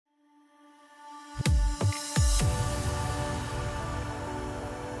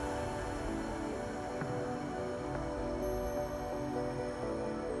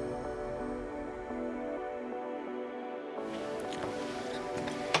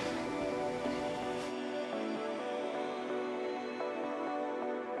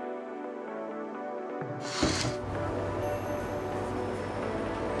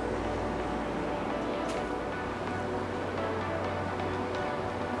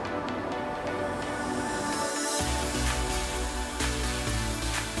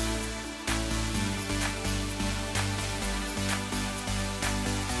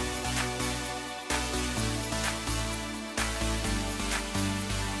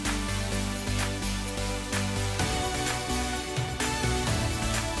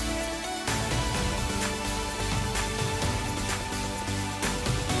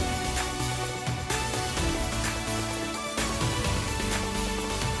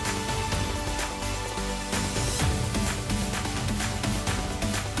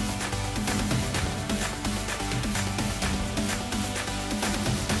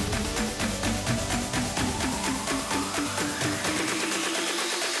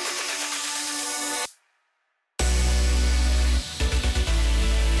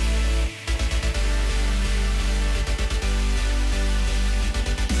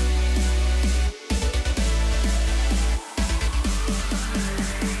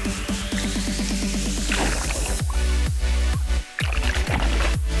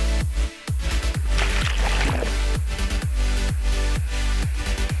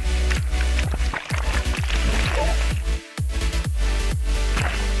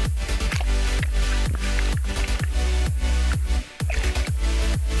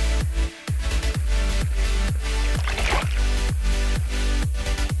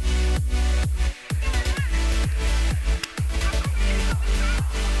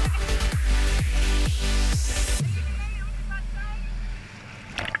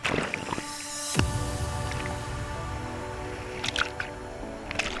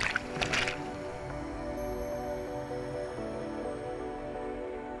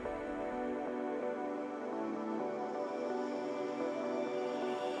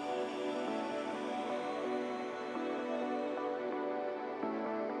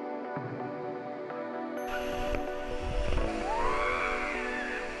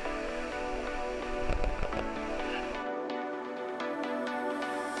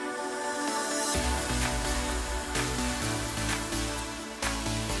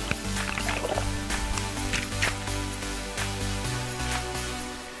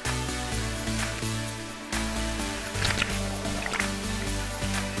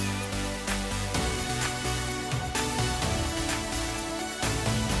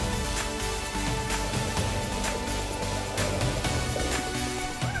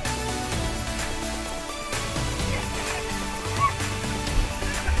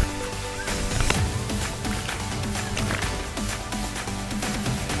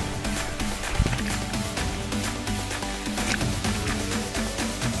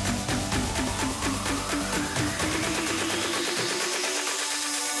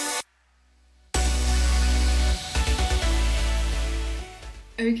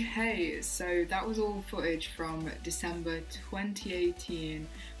Okay, so that was all footage from December 2018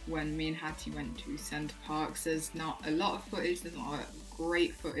 when me and Hattie went to Centre Parcs. There's not a lot of footage, there's not a lot of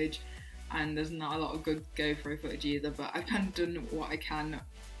great footage, and there's not a lot of good GoPro footage either, but I've kind of done what I can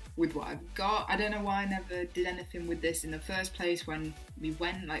with what I've got. I don't know why I never did anything with this in the first place when we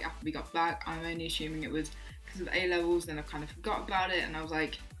went, like after we got back. I'm only assuming it was because of A-levels, then I kind of forgot about it, and I was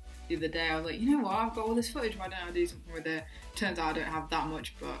like, the other day I was like, you know what, I've got all this footage, why don't I do something with it? Turns out I don't have that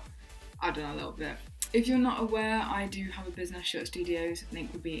much, but I've done a little bit. If you're not aware, I do have a business, Shirt Studios,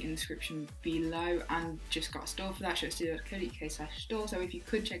 link will be in the description below, and just got a store for that, shirtstudios.co.uk/store, so if you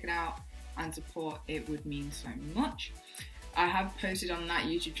could check it out and support, it would mean so much. I have posted on that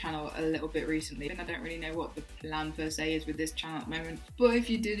YouTube channel a little bit recently, and I don't really know what the plan per se is with this channel at the moment, but if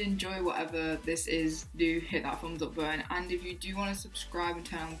you did enjoy whatever this is, do hit that thumbs up button, and if you do want to subscribe and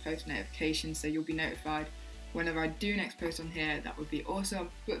turn on post notifications so you'll be notified whenever I do next post on here, that would be awesome.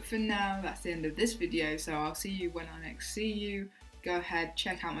 But for now, that's the end of this video, so I'll see you when I next see you. Go ahead,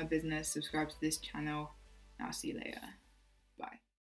 check out my business, subscribe to this channel, and I'll see you later.